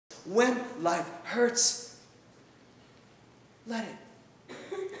when life hurts, let it.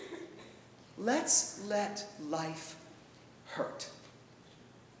 Let's let life hurt.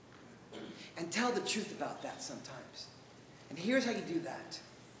 And tell the truth about that sometimes. And here's how you do that.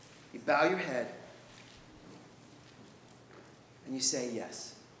 You bow your head and you say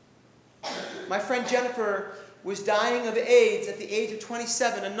yes. My friend Jennifer was dying of AIDS at the age of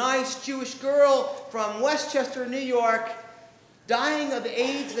 27. A nice Jewish girl from Westchester, New York, dying of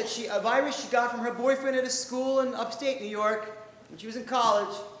AIDS, a virus she got from her boyfriend at a school in upstate New York when she was in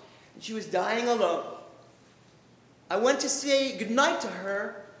college, and she was dying alone. I went to say goodnight to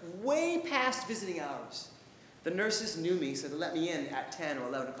her way past visiting hours. The nurses knew me, so they let me in at 10 or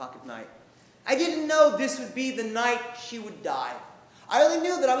 11 o'clock at night. I didn't know this would be the night she would die. I only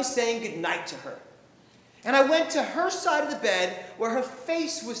knew that I was saying goodnight to her. And I went to her side of the bed where her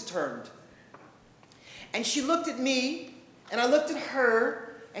face was turned. And she looked at me, and I looked at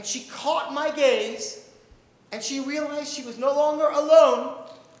her, and she caught my gaze, and she realized she was no longer alone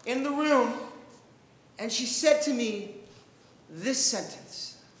in the room. And she said to me this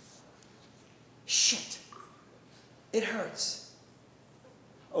sentence: "Shit, it hurts."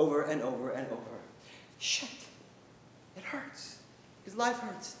 Over and over and over. Shit, it hurts. Because life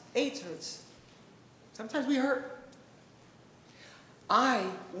hurts. AIDS hurts. Sometimes we hurt. I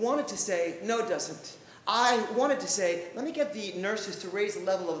wanted to say, no, it doesn't. I wanted to say, let me get the nurses to raise the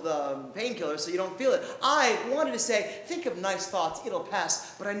level of the painkiller so you don't feel it. I wanted to say, think of nice thoughts, it'll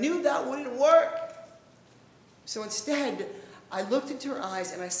pass. But I knew that wouldn't work. So instead, I looked into her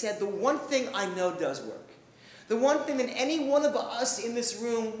eyes and I said, the one thing I know does work. The one thing that any one of us in this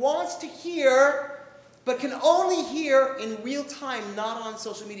room wants to hear, but can only hear in real time, not on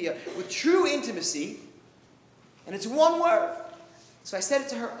social media, with true intimacy. And it's one word. So I said it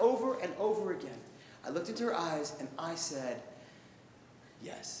to her over and over again. I looked into her eyes and I said,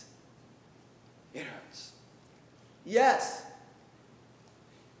 yes, it hurts. Yes,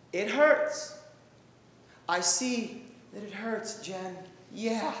 it hurts. I see that it hurts, Jen.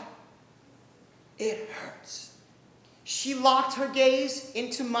 Yeah, it hurts. She locked her gaze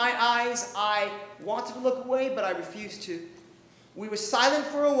into my eyes. I wanted to look away, but I refused to. We were silent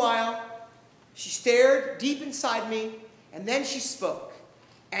for a while. She stared deep inside me, and then she spoke.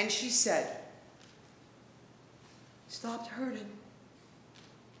 And she said, "It stopped hurting.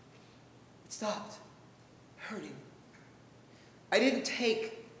 It stopped hurting." I didn't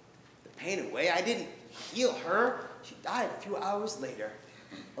take the pain away. I didn't heal her. She died a few hours later,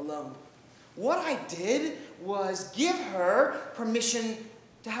 alone. What I did was give her permission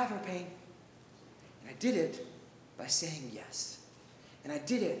to have her pain. And I did it by saying yes. And I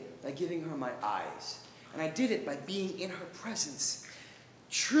did it by giving her my eyes. And I did it by being in her presence.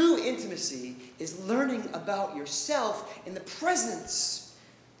 True intimacy is learning about yourself in the presence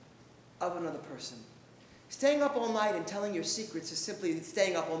of another person. Staying up all night and telling your secrets is simply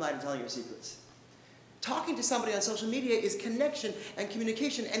staying up all night and telling your secrets. Talking to somebody on social media is connection and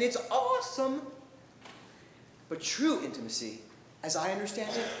communication, and it's awesome. But true intimacy, as I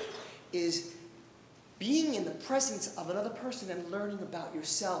understand it, is being in the presence of another person and learning about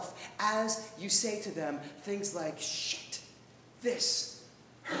yourself as you say to them things like, shit, this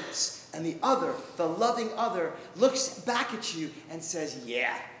hurts. And the other, the loving other, looks back at you and says,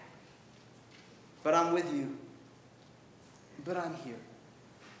 yeah, but I'm with you, but I'm here.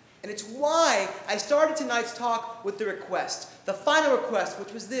 And it's why I started tonight's talk with the request, the final request,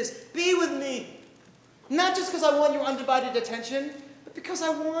 which was this: be with me. Not just because I want your undivided attention, but because I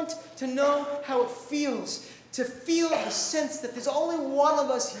want to know how it feels, to feel the sense that there's only one of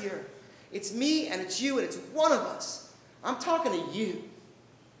us here. It's me and it's you and it's one of us. I'm talking to you.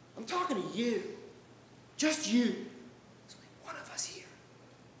 I'm talking to you. Just you. There's only one of us here.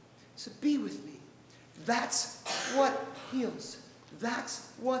 So be with me. That's what heals. That's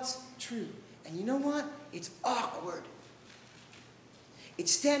what's true. And you know what? It's awkward.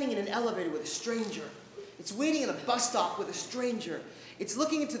 It's standing in an elevator with a stranger. It's waiting at a bus stop with a stranger. It's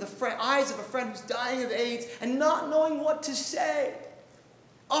looking into the eyes of a friend who's dying of AIDS and not knowing what to say.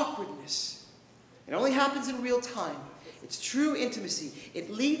 Awkwardness. It only happens in real time. It's true intimacy. It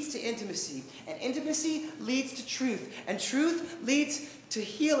leads to intimacy. And intimacy leads to truth. And truth leads to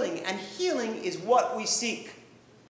healing. And healing is what we seek.